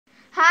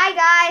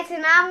Hi guys,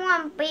 and I'm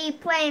going to be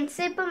playing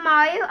Super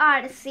Mario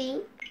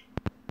Odyssey.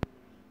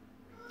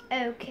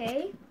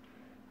 Okay.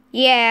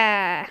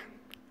 Yeah.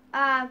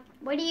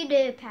 What do you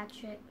do,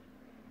 Patrick?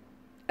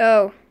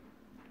 Oh.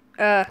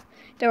 Don't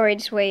worry,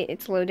 just wait,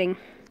 it's loading.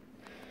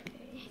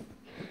 Okay.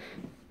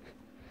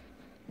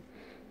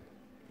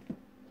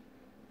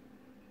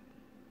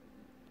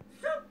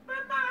 Super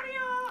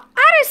Mario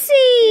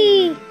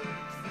Odyssey!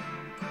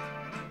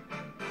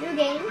 New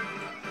game.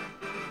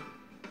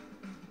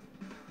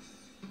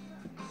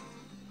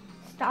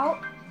 Start.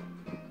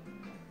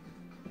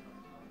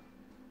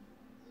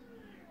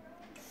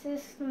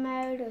 System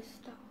mode or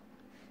start.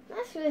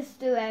 Let's just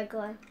do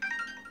regular.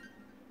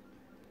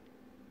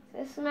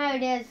 This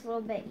mode is a little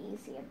bit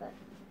easier, but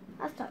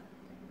let's start.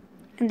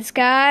 And the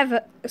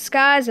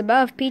skies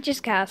above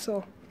Peach's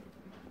castle.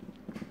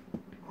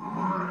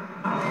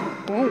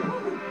 Whoa.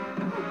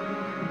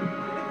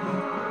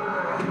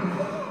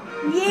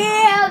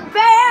 Yeah,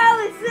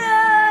 Bowser!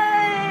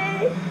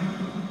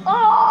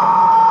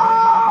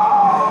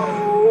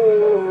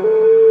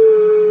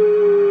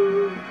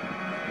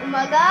 Oh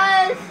my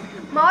gosh!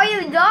 Mario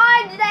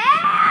dodged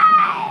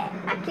that!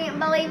 I can't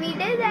believe he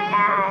did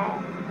that!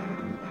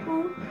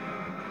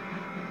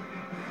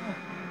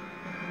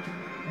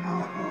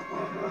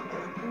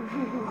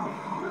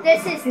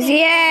 This is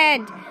The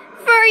end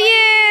for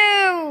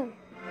you!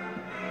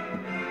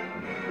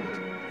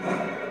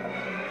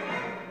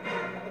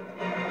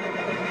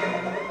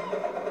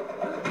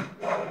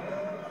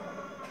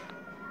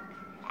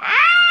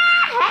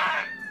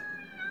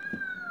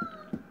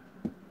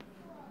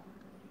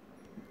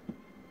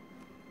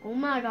 Oh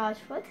my gosh,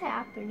 what's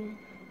happening?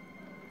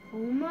 Oh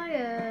my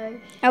gosh.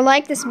 I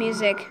like this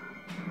music.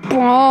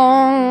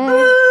 Boom.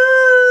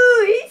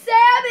 Ooh, he's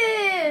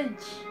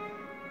savage!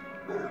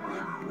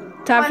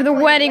 Time for the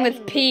wedding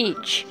with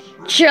Peach.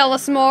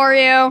 Jealous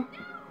Mario.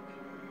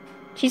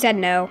 She said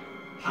no.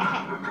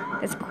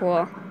 That's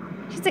cool.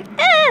 She's like,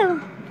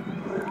 oh,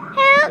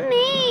 help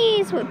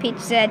me, is what Peach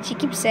said. She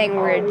keeps saying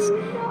words.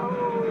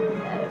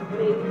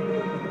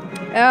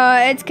 Oh,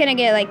 it's gonna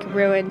get like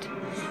ruined.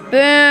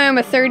 Boom,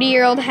 a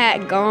 30-year-old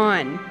hat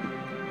gone.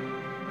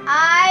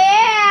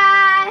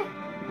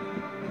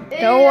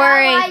 Don't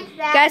worry. Like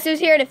that. Guess who's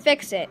here to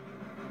fix it?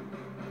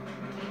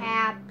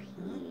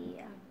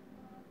 Cappy.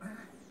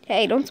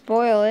 Hey, don't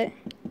spoil it.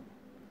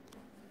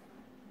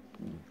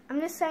 I'm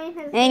just saying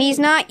his And he's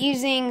not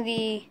using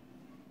the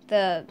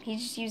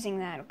he's just using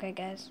that, okay,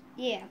 guys?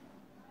 Yeah.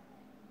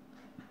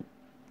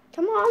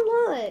 Come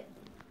on, look.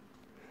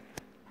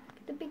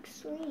 The big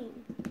swing.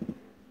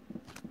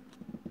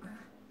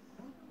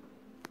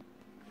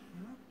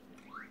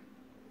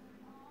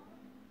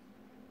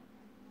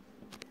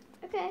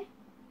 Okay.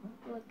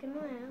 Looking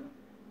around.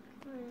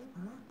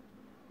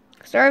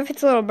 Sorry if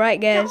it's a little bright,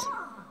 guys. Okay.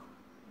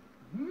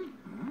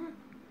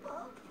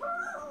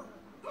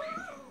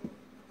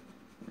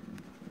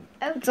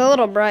 It's a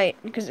little bright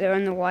because they're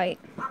in the white.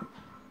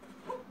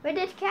 Where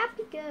did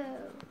Cappy go?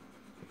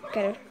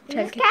 Gotta try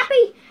Where's to catch.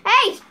 Cappy?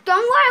 Hey, don't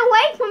run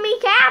away from me,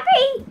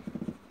 Cappy!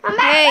 Come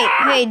back Hey,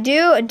 here!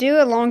 hey, do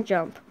a long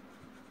jump.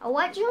 A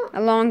what jump?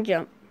 A long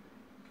jump.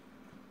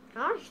 I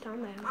don't know what you're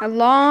talking about. A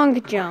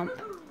long jump.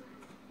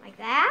 Like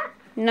that?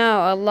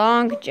 No, a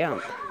long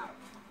jump.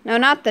 No,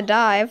 not the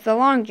dive, the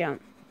long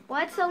jump.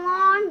 What's a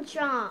long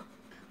jump?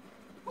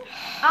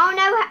 I don't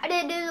know how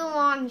to do the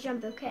long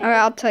jump, okay? Alright,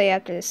 I'll tell you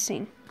after this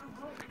scene.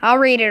 I'll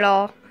read it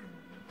all.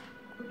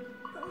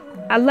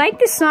 I like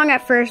this song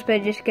at first, but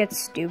it just gets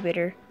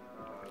stupider.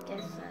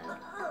 Guess so.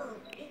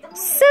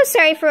 So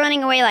sorry for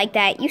running away like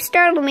that. You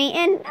startled me,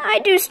 and I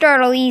do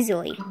startle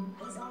easily.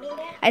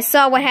 I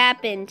saw what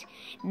happened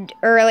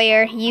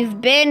earlier. You've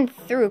been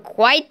through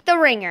quite the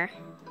ringer.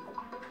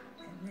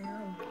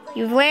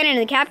 You've landed in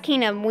the Cap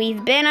Kingdom.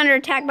 We've been under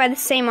attack by the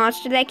same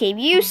monster that gave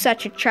you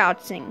such a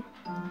trouncing.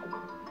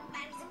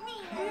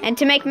 And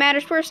to make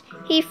matters worse,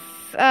 he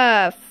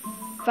was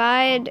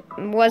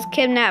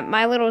kidnapped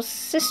my little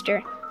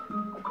sister.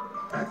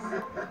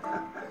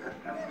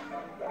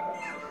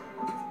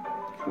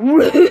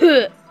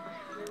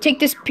 Take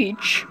this,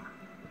 Peach.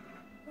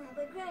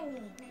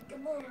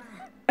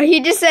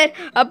 He just said,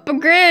 up a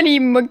granny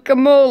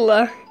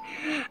Macamola.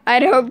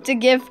 I'd hope to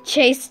give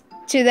chase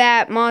to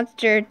that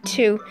monster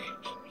to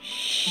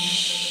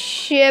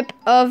ship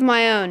of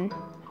my own.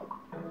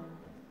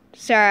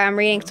 Sorry, I'm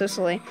reading so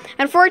slowly.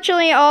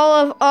 Unfortunately, all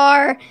of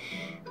our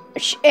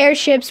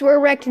airships were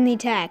wrecked in the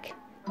attack.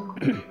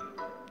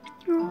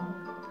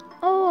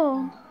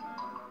 Oh.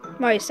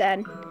 Mario's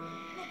sad.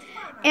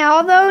 And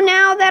although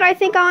now that I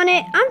think on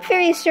it, I'm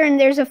fairly certain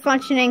there's a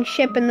functioning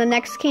ship in the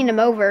next kingdom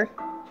over.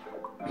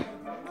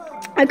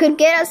 I could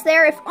get us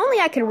there if only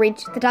I could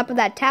reach the top of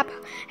that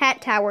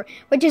hat tower,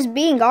 which is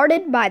being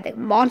guarded by the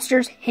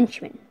monster's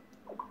henchmen.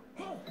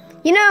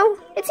 You know,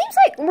 it seems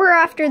like we're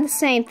after the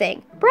same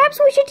thing. Perhaps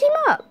we should team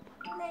up.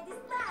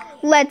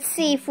 Let's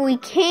see if we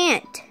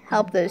can't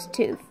help those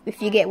two,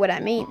 if you get what I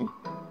mean.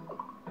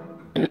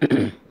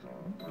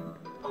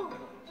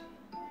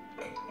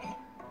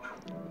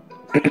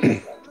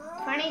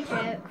 Funny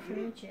joke,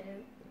 funny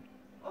joke.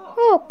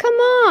 Oh, Oh, come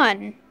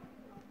on.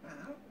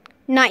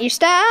 Not your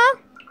style?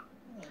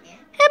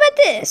 How about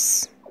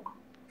this?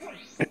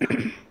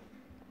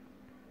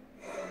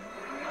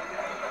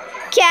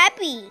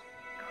 Cappy.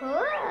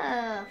 Cool.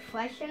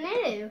 Fresh and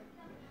new.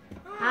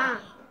 Huh.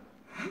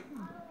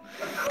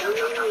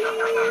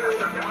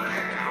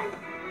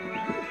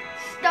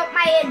 Stop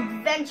my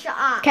adventure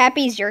off.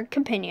 Cappy's your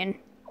companion.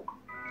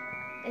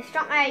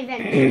 Stop my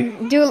adventure.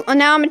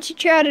 Now I'm gonna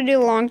teach you how to do the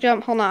long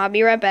jump. Hold on, I'll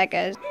be right back,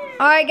 guys.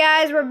 Alright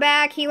guys, we're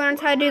back. He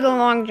learns how to do the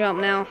long jump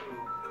now.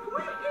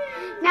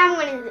 Now I'm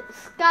gonna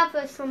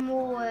discover some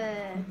more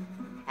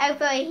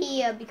over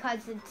here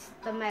because it's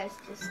the most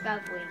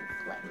discovering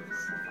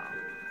place of all.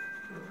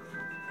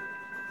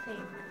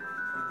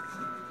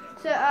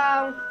 So,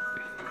 I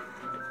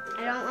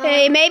don't know.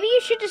 Hey, maybe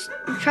you should just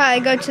try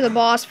to go to the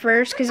boss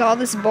first, because all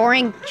this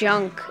boring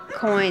junk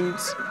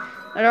coins,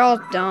 they're all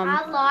dumb.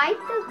 I like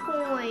the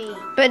coin.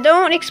 But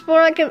don't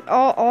explore like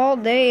all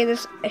day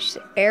this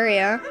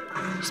area.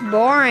 It's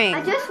boring.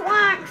 I just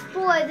want to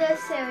explore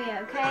this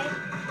area, okay?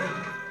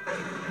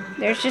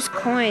 There's just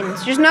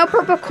coins. There's no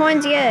purple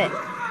coins yet.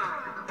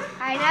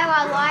 I know,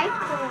 I like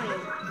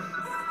coins.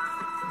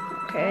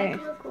 Okay.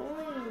 Regular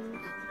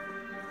coins.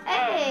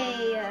 Hey.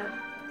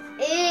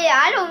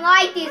 I don't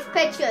like these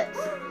pictures.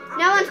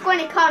 No one's going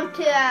to come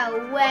to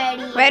a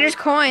wedding. Wait, there's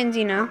coins,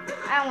 you know.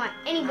 I don't want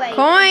anybody.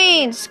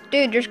 Coins!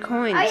 Dude, there's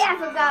coins. Oh yeah, I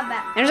forgot about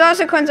that. There's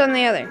also coins on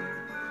the other.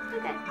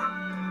 Okay.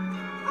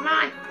 Come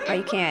on. Oh,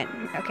 you can't.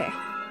 Okay.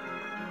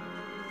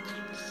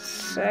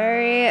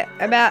 Sorry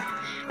about...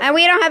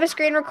 we don't have a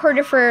screen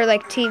recorder for,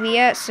 like, TV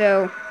yet,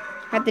 so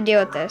I have to deal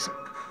with this.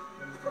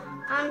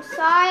 I'm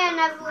sorry I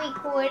never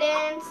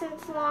recorded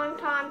since a long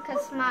time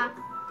because my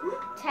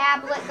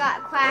tablet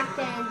got cracked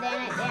and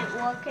then it didn't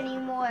work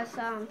anymore,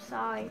 so I'm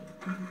sorry.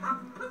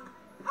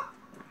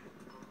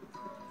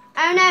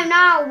 Oh no,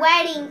 not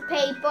wedding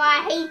paper.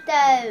 I hate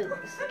those.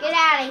 Get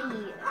out of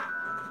here.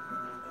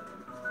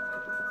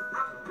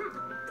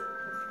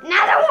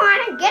 Another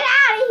one. Get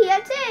out of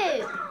here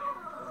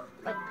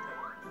too.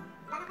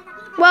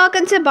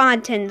 Welcome to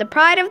Bonton, the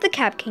pride of the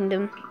Cap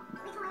Kingdom.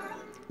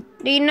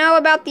 Do you know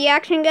about the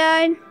action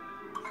guide?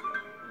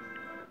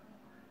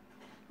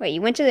 Wait,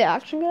 you went to the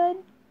action guide?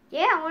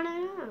 Yeah, I want to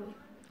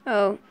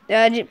know. Oh,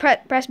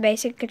 press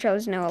basic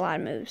controls to know a lot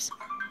of moves.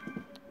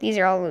 These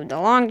are all the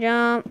long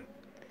jump.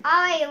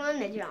 I already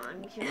learned the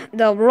long jump.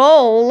 The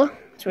roll.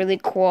 It's really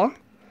cool.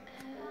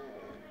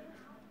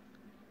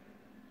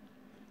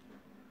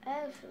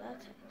 Oh, so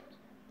that's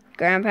it.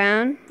 Ground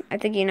pound. I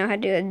think you know how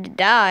to do a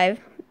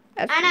dive.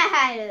 I know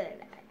how to do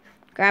it.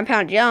 Ground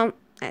pound jump.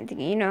 I think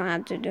you know how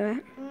to do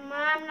it.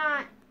 I'm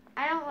not.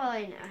 I don't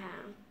really know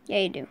how. Yeah,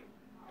 you do.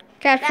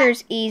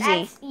 Capture's easy.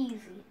 That's easy.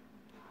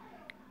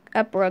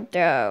 Upward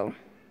throw.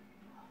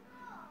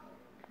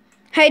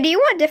 Hey, do you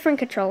want different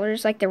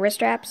controllers, like the wrist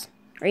straps?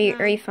 Or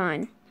are you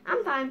fine?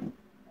 I'm fine.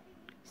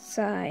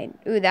 Side.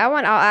 Ooh, that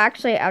one.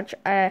 It's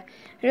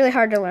really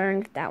hard to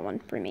learn that one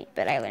for me,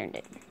 but I learned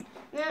it.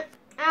 No,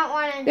 I don't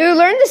want to. Ooh,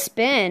 learn the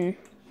spin.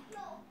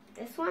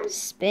 This one?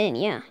 Spin,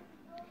 yeah.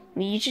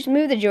 You just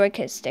move the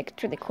Joy-Con stick.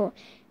 It's really cool.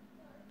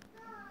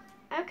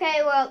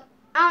 Okay, well,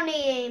 I don't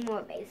need any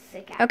more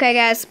basic. Okay,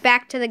 guys,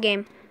 back to the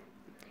game.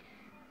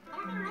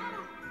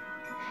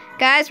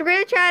 Guys, we're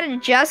gonna try to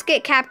just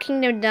get Cap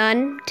Kingdom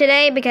done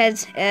today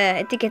because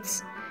I think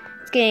it's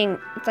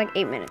like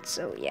 8 minutes.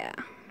 So yeah,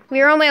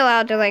 we are only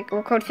allowed to like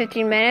record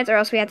 15 minutes, or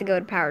else we have to go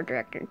to Power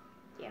Director.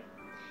 Yeah,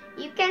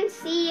 you can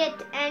see it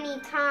any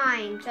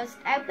time. Just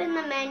open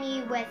the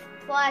menu with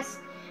plus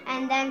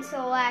and then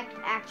select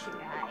Action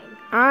Guide.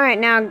 All right,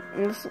 now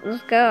let's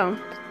go.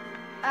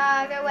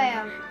 Go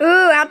where?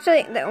 Ooh,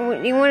 actually,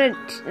 you want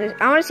to?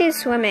 I want to see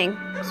swimming.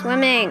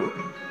 Swimming.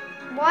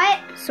 What?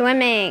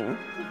 Swimming.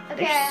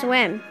 Okay. There's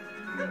swim.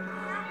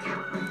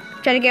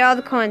 Try to get all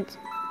the coins.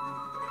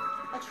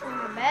 I'll try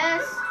my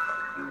best.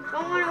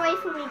 Don't run away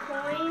from me,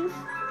 coins.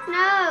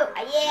 No.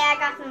 Yeah, I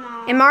got them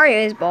all. And Mario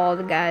is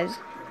bald, guys.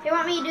 You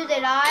want me to do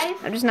the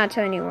dive? I'm just not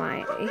telling you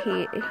why.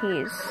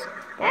 He's.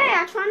 Hey,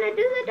 I tried to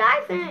do the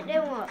dive and it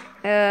didn't work.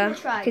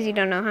 Because you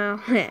don't know how.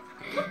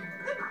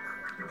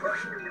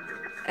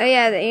 Oh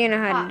yeah, you know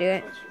how to do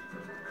it.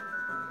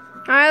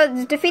 Alright,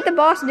 let's defeat the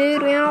boss,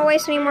 dude. We don't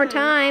waste any more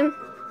time.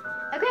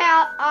 Okay,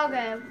 I'll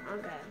go.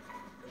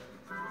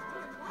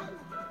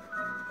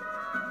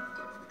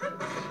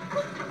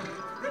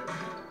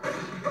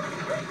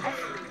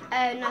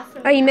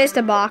 Nothing. Oh, you missed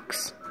a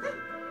box.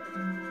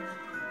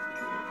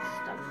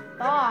 The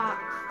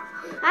box.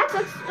 That's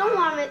a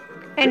storm.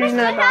 And there's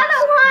another box.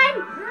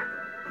 One.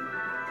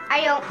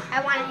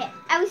 I want to hit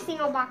every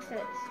single box of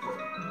this.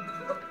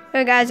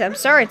 Oh, guys, I'm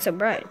sorry it's so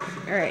bright.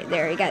 Alright,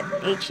 there, you got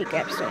 8 cheek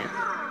ups now.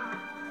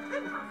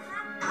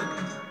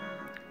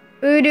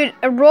 Ooh, dude,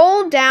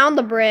 roll down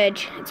the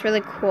bridge. It's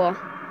really cool.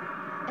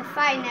 If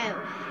I know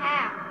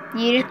how.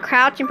 You just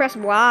crouch and press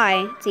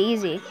Y. It's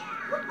easy.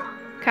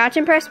 Crouch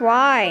and press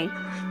Y.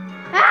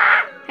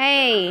 Ah!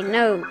 Hey,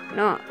 no.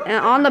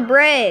 On the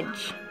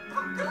bridge.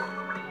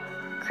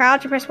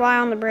 Crouch and press Y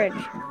on the bridge.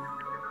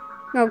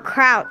 No,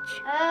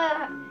 crouch.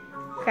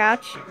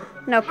 Crouch.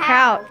 No,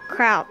 How?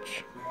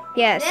 crouch.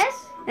 Yes. This?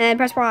 And then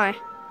press Y.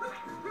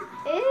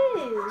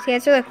 Ooh. See,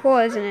 it's really cool,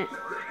 isn't it?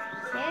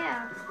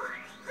 Yeah.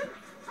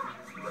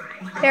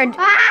 There.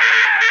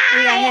 Ah!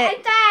 We got hit.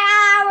 I thought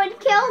I would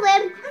kill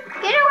them.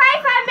 Get away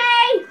from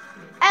me!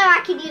 Oh,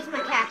 I could use my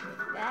cap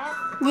for that.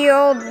 You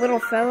old little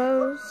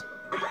fellows.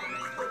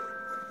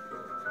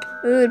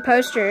 Ooh,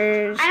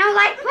 posters. I don't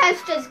like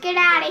posters. Get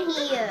out of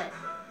here.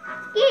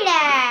 Get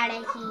out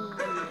of here.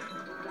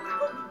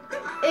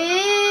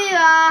 Ooh,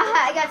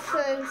 I got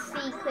some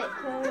secret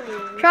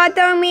coins. Try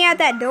throwing me out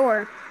that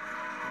door.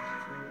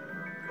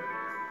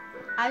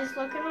 I was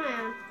looking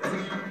around.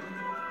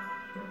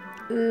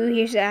 Ooh,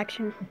 here's the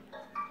action.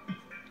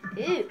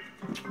 Ooh,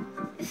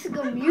 this is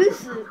good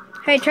music.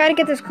 Hey, try to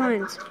get those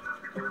coins.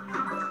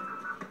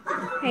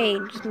 Hey,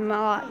 just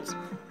lots.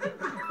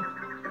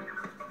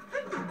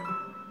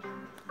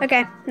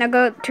 Okay, now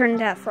go turn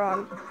into that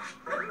frog.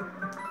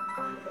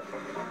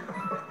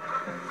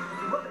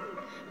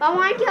 But I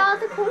want to get all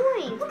the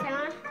coins. Can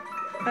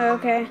I?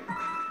 Okay.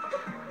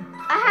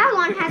 How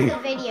long has the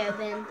video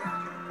been?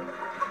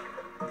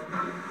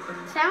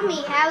 Tell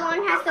me, how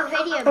long has the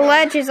video The been?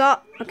 ledge is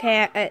all.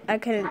 Okay, I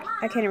couldn't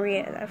read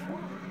it that far.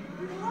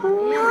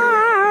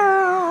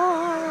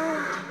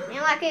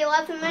 In like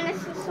 11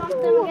 minutes or something,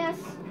 I guess.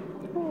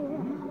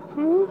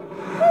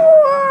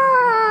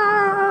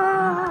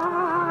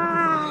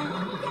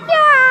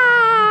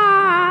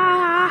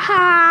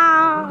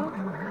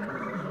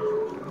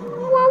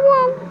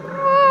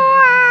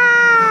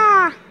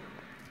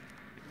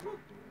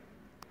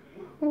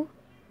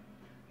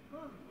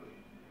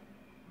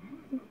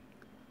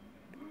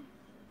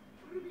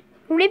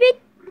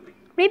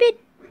 Ribbit.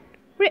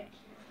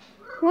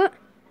 What?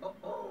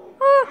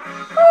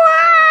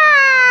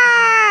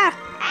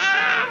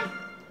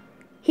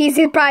 He's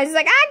surprised. He's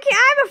like,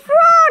 I'm a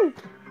frog.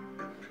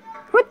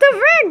 What the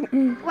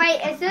frig?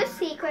 Wait, is this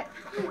secret?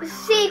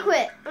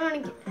 Secret.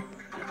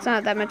 It's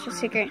not that much a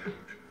secret.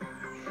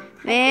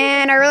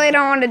 Man, I really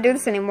don't want to do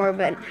this anymore,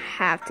 but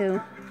have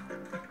to.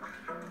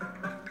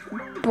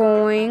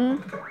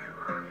 Boing.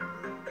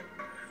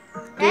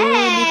 Dude,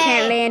 you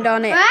can't land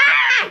on it.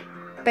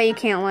 Bet you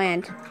can't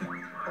land.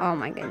 Oh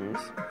my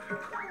goodness.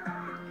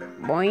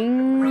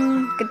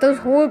 Boing. Get those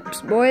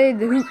hoops, boy.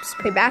 The hoops.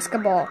 Play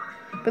basketball.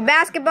 Play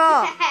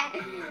basketball.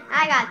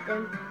 I got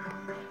them.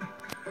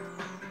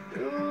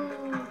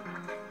 Ooh.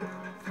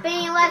 It's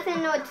been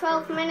 11 or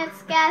 12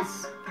 minutes,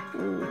 guess.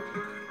 Ooh.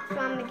 So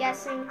I'm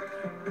guessing.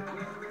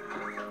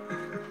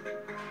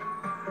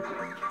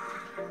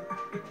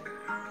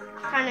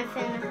 Kind of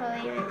in a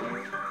hurry right now.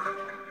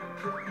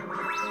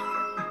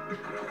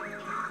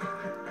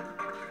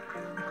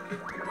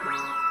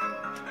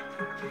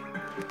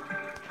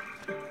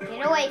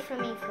 Get away from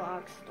me,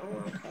 frogs. Don't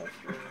want to play with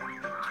me.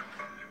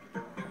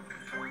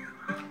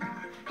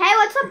 Hey,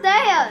 what's up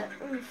there?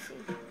 Let me see.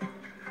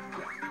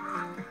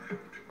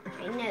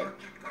 I know.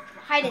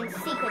 Hiding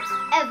secrets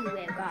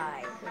everywhere,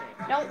 guys.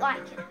 I don't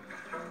like it.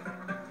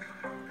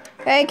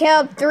 Okay,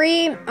 Caleb,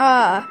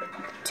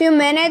 2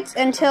 minutes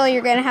until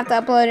you're gonna have to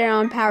upload it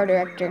on Power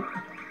Director.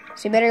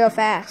 So you better go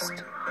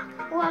fast.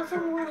 Well, so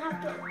I'm gonna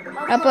have to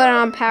Upload it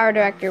on Power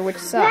Director, which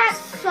sucks. That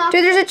sucks.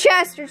 Dude, there's a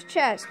chest. There's a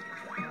chest.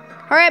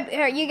 Hurry up.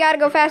 You gotta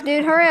go fast,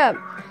 dude. Hurry up.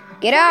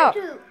 Get out.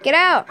 Get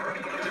out.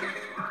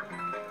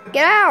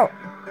 Get out.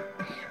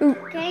 Ooh.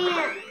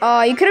 Can't.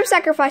 Oh, you could have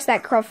sacrificed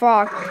that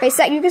frog. Wait,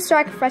 you could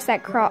sacrifice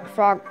that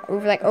frog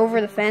over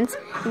the fence.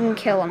 You can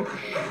kill him.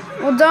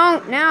 Well,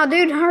 don't now,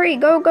 dude. Hurry,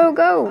 go, go,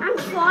 go. I'm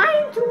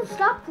trying to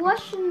stop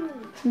rushing me.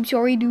 I'm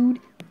sorry, dude.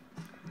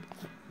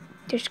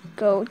 Just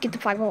go get the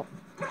flagpole.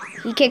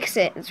 He kicks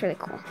it. It's really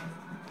cool.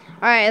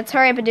 All right, let's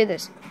hurry up and do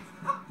this.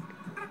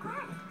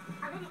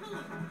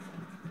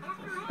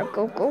 Go,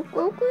 go, go,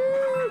 go.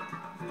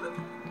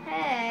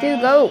 Hey.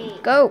 Dude, go,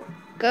 go,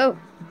 go,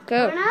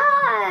 go. Why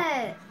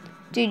not?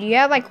 Dude, you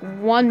have like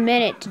 1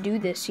 minute to do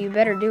this, so you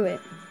better do it.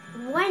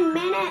 1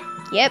 minute?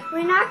 Yep.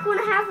 We're not going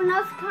to have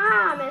enough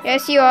time.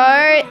 Yes, you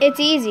are. It's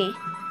easy.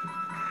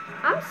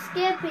 I'm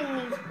skipping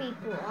these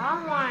people.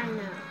 I want to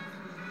know.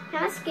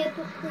 Can I skip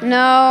it, please?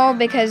 No,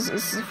 because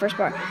this is the first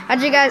part.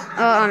 How'd you guys...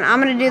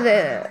 I'm going to do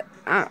the...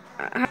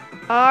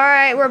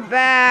 Alright, we're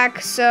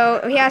back. So,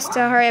 he has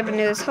to hurry up and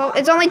do this whole...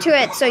 It's only 2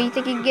 hits, so you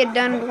think you can get it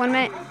done in 1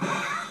 minute?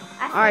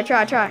 Alright,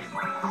 try.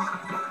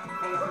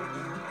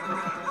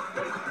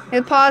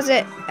 We'll pause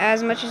it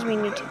as much as we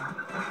need to.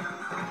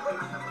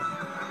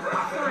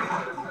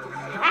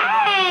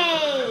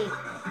 Hey!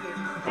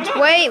 Just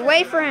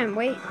wait for him.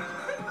 Wait.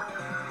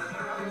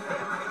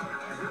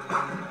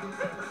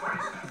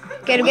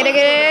 Get it.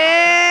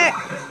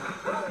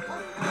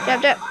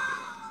 Jump.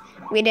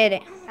 We did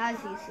it. That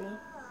was easy.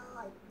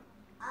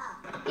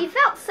 It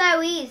felt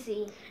so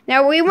easy.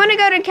 Now we want to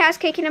go to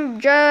Cascade Kingdom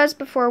just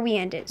before we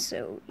end it.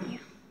 So, yeah.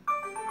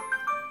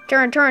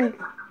 Turn to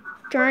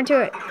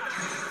it.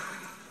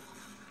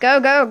 Go.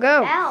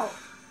 Help.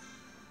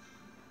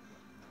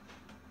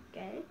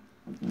 Okay.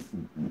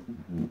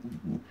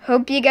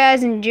 Hope you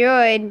guys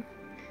enjoyed.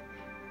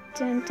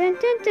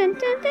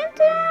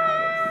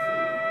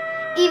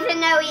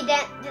 Even though he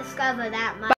didn't discover that much.